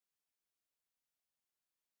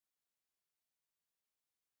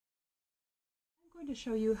I'm going to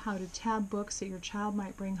show you how to tab books that your child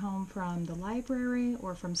might bring home from the library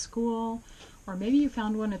or from school, or maybe you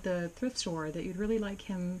found one at the thrift store that you'd really like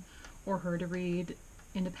him or her to read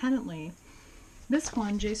independently. This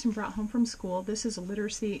one Jason brought home from school. This is a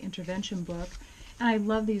literacy intervention book, and I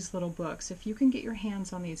love these little books. If you can get your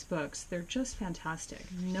hands on these books, they're just fantastic.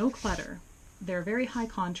 No clutter. They're very high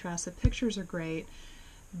contrast. The pictures are great.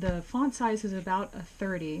 The font size is about a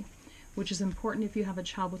 30, which is important if you have a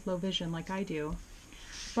child with low vision like I do.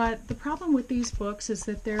 But the problem with these books is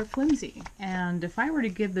that they're flimsy. And if I were to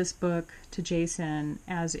give this book to Jason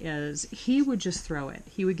as is, he would just throw it.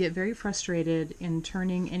 He would get very frustrated in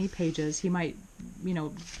turning any pages. He might,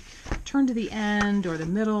 turn to the end or the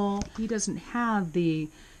middle. He doesn't have the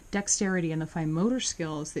dexterity and the fine motor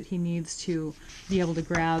skills that he needs to be able to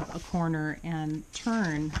grab a corner and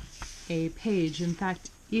turn a page. In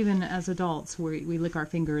fact, even as adults, we lick our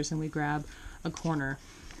fingers and we grab a corner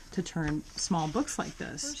to turn small books like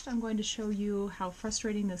this. First, I'm going to show you how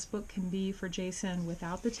frustrating this book can be for Jason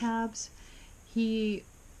without the tabs. He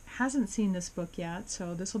hasn't seen this book yet,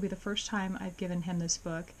 so this will be the first time I've given him this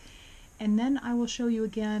book. And then I will show you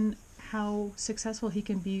again how successful he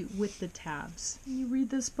can be with the tabs. Can you read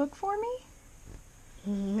this book for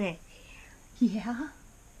me? Yeah?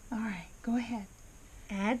 All right, go ahead.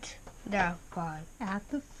 At the farm. At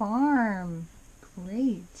the farm.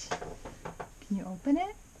 Great. Can you open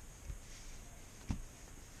it?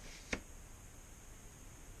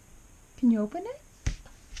 Can you open it?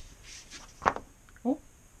 Oh.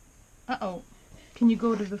 Uh-oh. Can you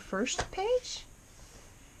go to the first page?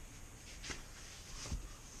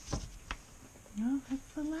 No, that's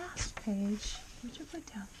the last page. Put your foot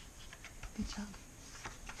down. Good job.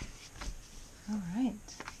 All right.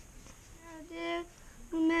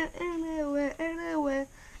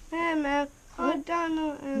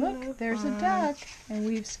 Look, there's a duck, and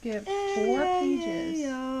we've skipped 4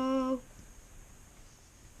 pages.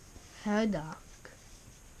 A duck.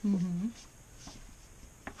 Mm-hmm.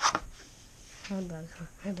 A duck.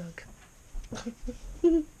 A duck.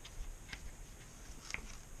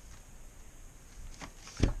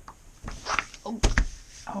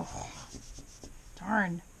 Oh,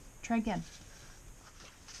 darn. Try again.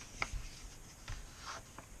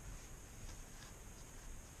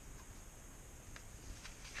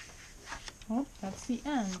 Oh, that's the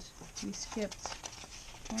end. We skipped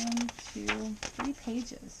 1, 2, 3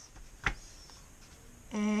 pages.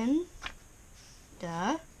 And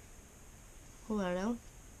the little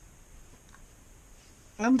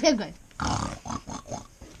penguin.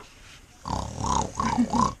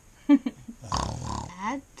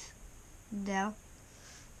 At the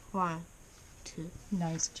farm.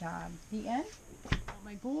 Nice job. The end?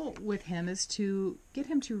 My goal with him is to get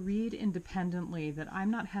him to read independently, that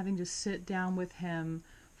I'm not having to sit down with him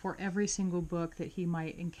for every single book that he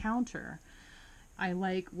might encounter. I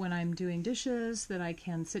like when I'm doing dishes that I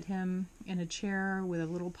can sit him in a chair with a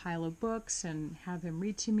little pile of books and have him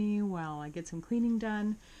read to me while I get some cleaning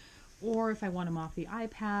done. Or if I want him off the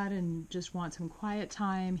iPad and just want some quiet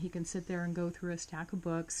time, he can sit there and go through a stack of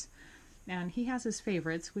books. And he has his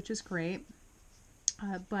favorites, which is great.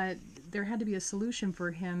 But there had to be a solution for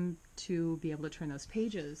him to be able to turn those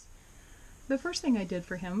pages. The first thing I did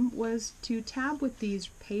for him was to tab with these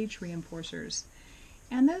page reinforcers.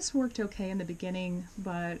 And this worked okay in the beginning,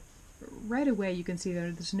 but right away you can see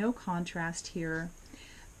that there's no contrast here.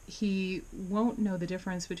 He won't know the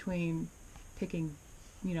difference between picking,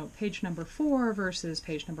 page number 4 versus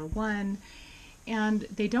page number 1. And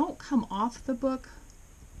they don't come off the book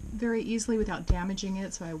very easily without damaging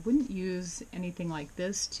it, so I wouldn't use anything like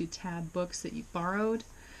this to tab books that you borrowed.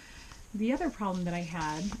 The other problem that I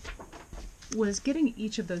had was getting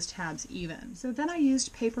each of those tabs even. So then I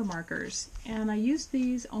used paper markers, and I used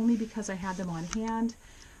these only because I had them on hand,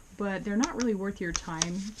 but they're not really worth your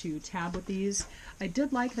time to tab with these. I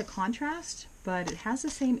did like the contrast, but it has the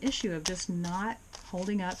same issue of just not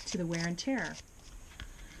holding up to the wear and tear.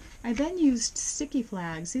 I then used sticky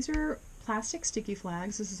flags. These are plastic sticky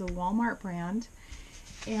flags. This is a Walmart brand,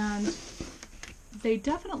 and they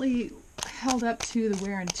definitely held up to the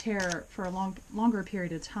wear and tear for a longer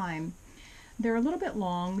period of time. They're a little bit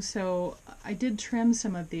long, so I did trim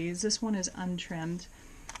some of these. This one is untrimmed,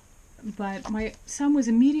 but my son was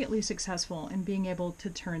immediately successful in being able to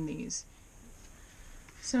turn these.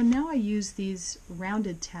 So now I use these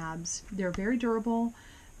rounded tabs. They're very durable.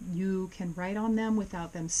 You can write on them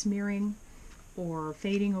without them smearing or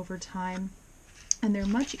fading over time, and they're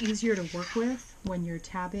much easier to work with when you're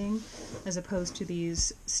tabbing as opposed to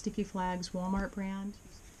these sticky flags Walmart brand.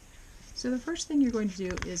 So the first thing you're going to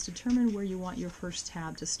do is determine where you want your first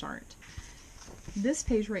tab to start. this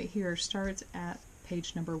page right here starts at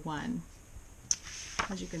page number 1.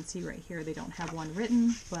 As you can see right here, they don't have one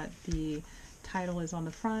written, but the title is on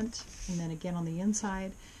the front and then again on the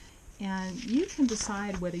inside. And you can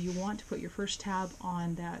decide whether you want to put your first tab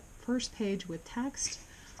on that first page with text,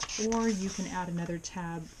 or you can add another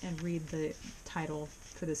tab and read the title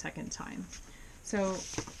for the second time. So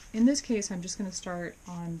in this case, I'm just going to start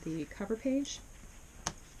on the cover page.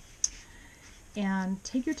 And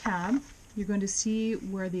take your tab. You're going to see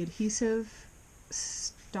where the adhesive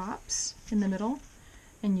stops in the middle,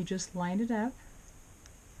 and you just line it up.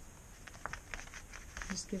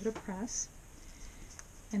 Just give it a press.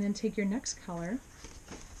 And then take your next color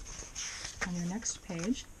on your next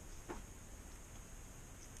page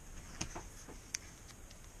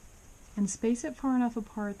and space it far enough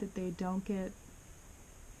apart that they don't get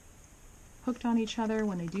hooked on each other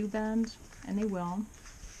when they do bend, and they will.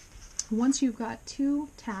 Once you've got 2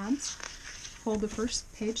 tabs, fold the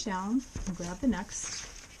first page down and grab the next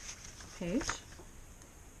page.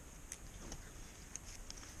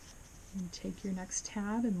 And take your next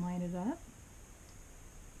tab and line it up.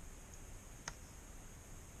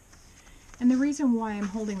 And the reason why I'm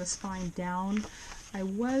holding the spine down, I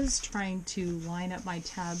was trying to line up my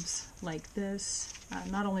tabs like this.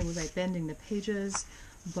 Not only was I bending the pages,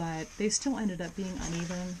 but they still ended up being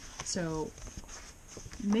uneven. So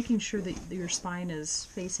making sure that your spine is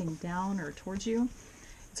facing down or towards you,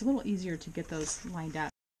 it's a little easier to get those lined up.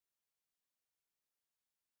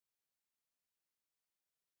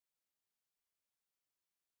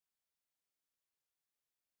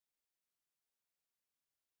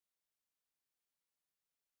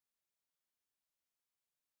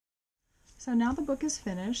 So now the book is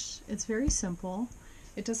finished. It's very simple.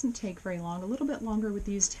 It doesn't take very long, a little bit longer with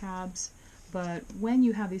these tabs, but when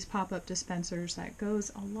you have these pop-up dispensers, that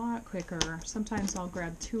goes a lot quicker. Sometimes I'll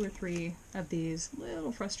grab 2 or 3 of these, a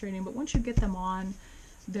little frustrating, but once you get them on,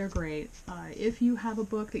 they're great. If you have a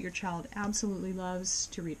book that your child absolutely loves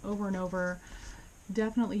to read over and over,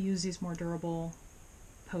 definitely use these more durable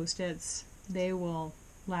Post-its. They will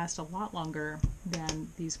last a lot longer than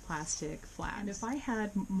these plastic flags. And if I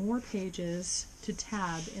had more pages to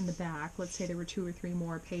tab in the back, let's say there were 2 or 3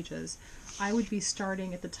 more pages, I would be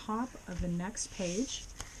starting at the top of the next page,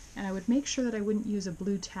 and I would make sure that I wouldn't use a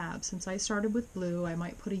blue tab. Since I started with blue, I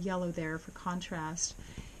might put a yellow there for contrast,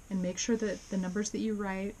 and make sure that the numbers that you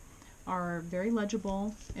write are very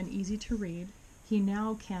legible and easy to read. He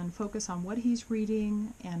now can focus on what he's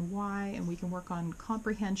reading and why, and we can work on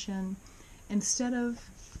comprehension. Instead of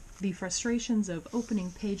the frustrations of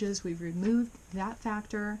opening pages, we've removed that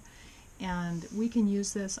factor, and we can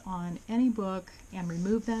use this on any book and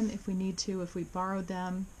remove them if we need to, if we borrowed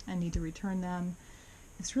them and need to return them.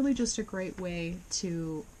 It's really just a great way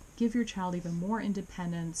to give your child even more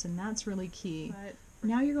independence, and that's really key. But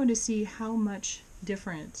now you're going to see how much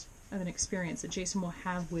different of an experience that Jason will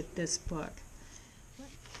have with this book.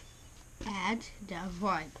 At the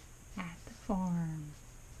farm. At the farm.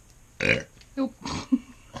 Oop.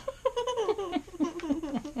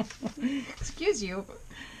 Excuse you.